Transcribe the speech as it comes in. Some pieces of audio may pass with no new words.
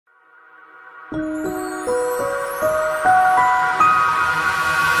Let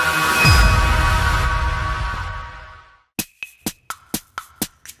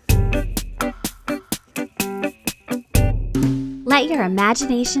your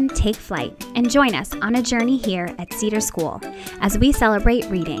imagination take flight and join us on a journey here at Cedar School as we celebrate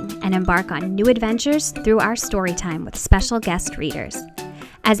reading and embark on new adventures through our story time with special guest readers.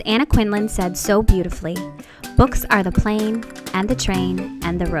 As Anna Quinlan said so beautifully, books are the plane and the train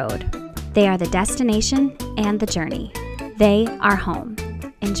and the road. They are the destination and the journey. They are home.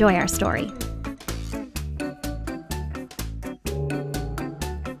 Enjoy our story.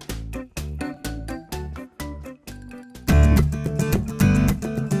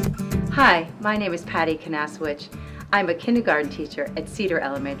 Hi, my name is Pattie Kinasewich. I'm a kindergarten teacher at Cedar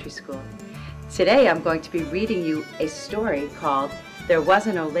Elementary School. Today I'm going to be reading you a story called There Was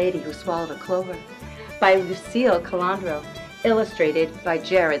an Old Lady Who Swallowed a Clover by Lucille Colandro, illustrated by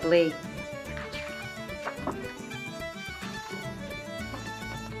Jared Lee.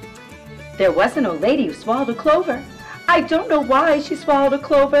 There was an old lady who swallowed a clover. I don't know why she swallowed a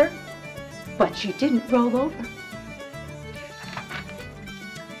clover, but she didn't roll over.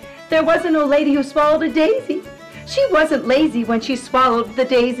 There was an old lady who swallowed a daisy. She wasn't lazy when she swallowed the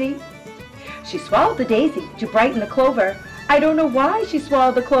daisy. She swallowed the daisy to brighten the clover. I don't know why she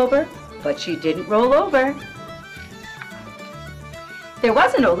swallowed the clover, but she didn't roll over. There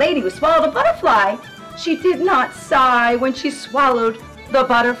was an old lady who swallowed a butterfly. She did not sigh when she swallowed the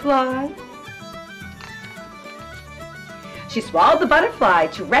butterfly. She swallowed the butterfly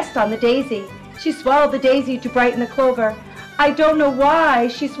to rest on the daisy. She swallowed the daisy to brighten the clover. I don't know why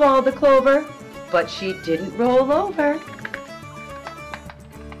she swallowed the clover, but she didn't roll over.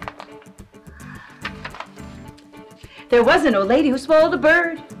 There was an old lady who swallowed a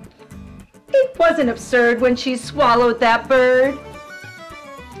bird. It wasn't absurd when she swallowed that bird.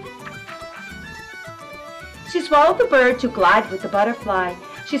 She swallowed the bird to glide with the butterfly.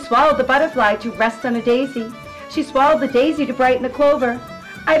 She swallowed the butterfly to rest on a daisy. She swallowed the daisy to brighten the clover.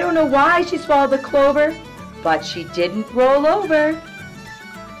 I don't know why she swallowed the clover, but she didn't roll over.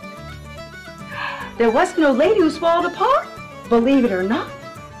 There was an old lady who swallowed a pot. Believe it or not,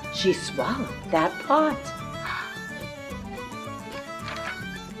 she swallowed that pot.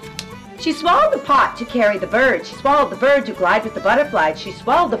 She swallowed the pot to carry the bird. She swallowed the bird to glide with the butterfly. She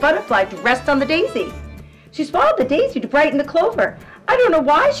swallowed the butterfly to rest on the daisy. She swallowed the daisy to brighten the clover. I don't know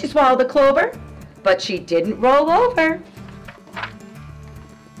why she swallowed the clover, but she didn't roll over.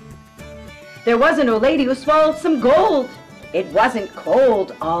 There was an old lady who swallowed some gold. It wasn't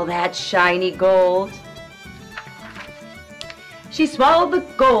cold, all that shiny gold. She swallowed the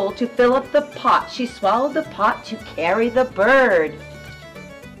gold to fill up the pot. She swallowed the pot to carry the bird.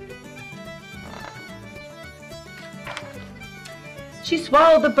 She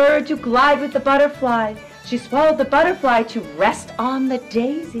swallowed the bird to glide with the butterfly. She swallowed the butterfly to rest on the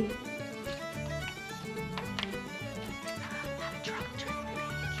daisy.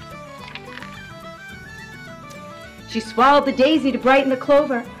 She swallowed the daisy to brighten the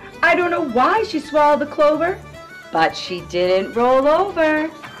clover. I don't know why she swallowed the clover, but she didn't roll over.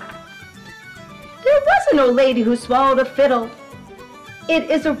 There was an old lady who swallowed a fiddle. It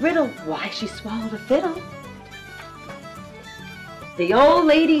is a riddle why she swallowed a fiddle. The old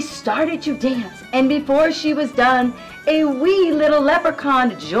lady started to dance, and before she was done, a wee little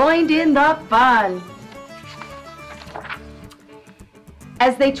leprechaun joined in the fun.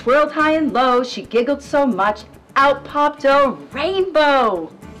 As they twirled high and low, she giggled so much, out popped a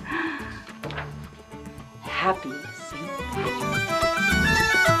rainbow. Happy